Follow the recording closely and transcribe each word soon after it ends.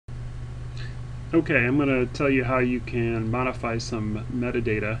Okay, I'm going to tell you how you can modify some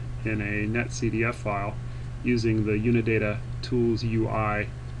metadata in a NetCDF file using the Unidata Tools-UI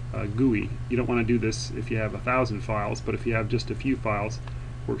GUI. You don't want to do this if you have 1,000 files, but if you have just a few files,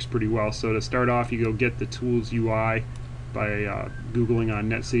 it works pretty well. So to start off, you go get the Tools-UI by Googling on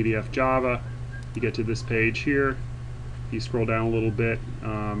NetCDF-Java. You get to this page here. You scroll down a little bit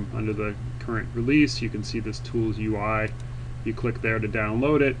under the current release, you can see this Tools-UI. You click there to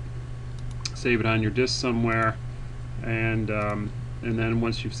download it. Save it on your disk somewhere, and then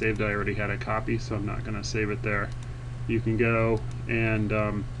once you've saved it, I already had a copy, so I'm not going to save it there. You can go and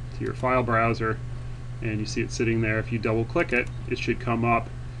to your file browser, and you see it sitting there. If you double click it, it should come up.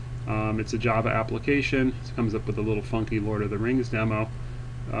 It's a Java application. It comes up with a little funky Lord of the Rings demo,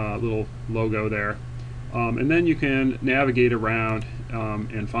 little logo there, and then you can navigate around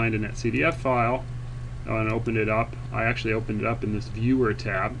and find a NetCDF file and open it up. I actually opened it up in this Viewer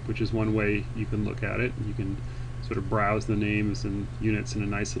tab, which is one way you can look at it. You can sort of browse the names and units in a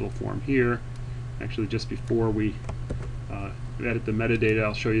nice little form here. Actually, just before we edit the metadata,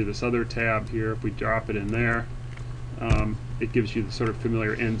 I'll show you this other tab here. If we drop it in there, it gives you the sort of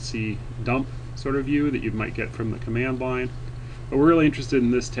familiar NC dump sort of view that you might get from the command line. But we're really interested in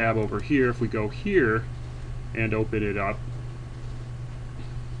this tab over here. If we go here and open it up,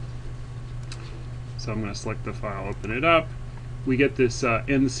 so I'm going to select the file, open it up. We get this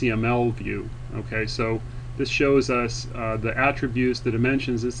NCML view. Okay, so this shows us the attributes, the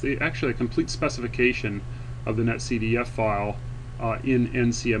dimensions. It's actually a complete specification of the NetCDF file in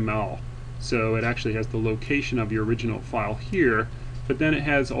NCML. So it actually has the location of your original file here, but then it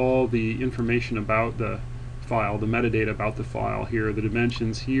has all the information about the file, the metadata about the file here, the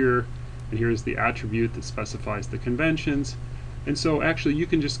dimensions here, and here's the attribute that specifies the conventions. And so actually you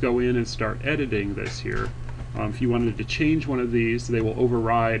can just go in and start editing this here. If you wanted to change one of these, they will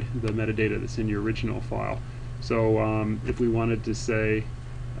override the metadata that's in your original file. So if we wanted to say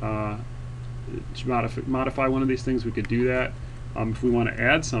modify one of these things, we could do that. If we want to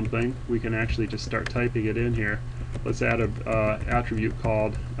add something, we can actually just start typing it in here. Let's add an attribute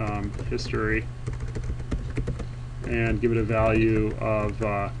called history and give it a value of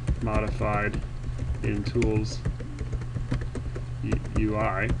modified in tools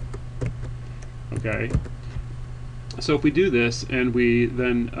UI. Okay, so if we do this and we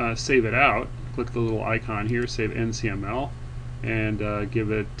then save it out, click the little icon here, save NCML, and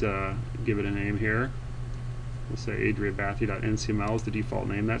give it a name here. We'll say adriabathy.ncml is the default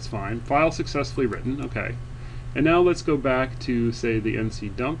name. That's fine. File successfully written. Okay, and now let's go back to, say, the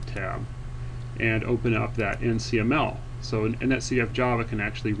NC dump tab and open up that NCML. So NetCDF Java can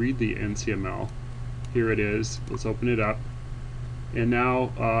actually read the NCML. Here it is. Let's open it up. And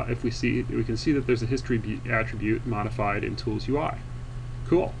now if we can see that there's a history attribute modified in Tools UI.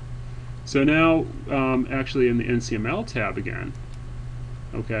 Cool. So now actually in the NCML tab again,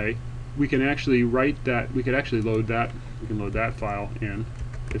 okay, we can actually write that, we can load that file in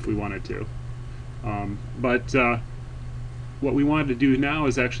if we wanted to. But what we wanted to do now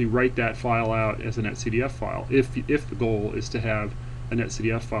is actually write that file out as a NetCDF file if the goal is to have a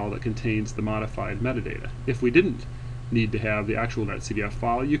NetCDF file that contains the modified metadata. If we didn't need to have the actual NetCDF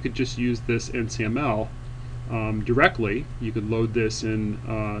file, you could just use this NCML directly. You could load this in,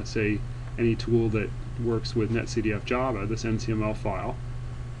 say, any tool that works with NetCDF Java, this NCML file,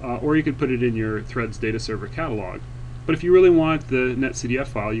 or you could put it in your Threads data server catalog. But if you really want the NetCDF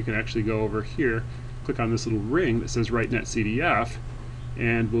file, you can actually go over here, click on this little ring that says Write NetCDF,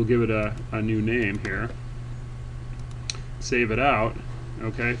 and we'll give it a new name here. Save it out.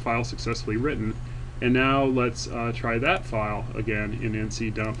 Okay, file successfully written. And now let's try that file again in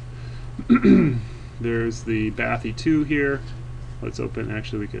NC dump. There's the Bathy2 here. Let's open,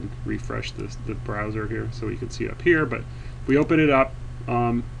 actually we can refresh the browser here so we can see it up here, but we open it up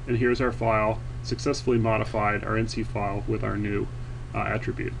and here's our file, successfully modified, our NC file with our new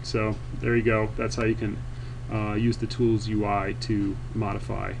attribute. So there you go. That's how you can use the Tools UI to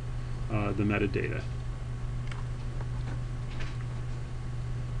modify the metadata.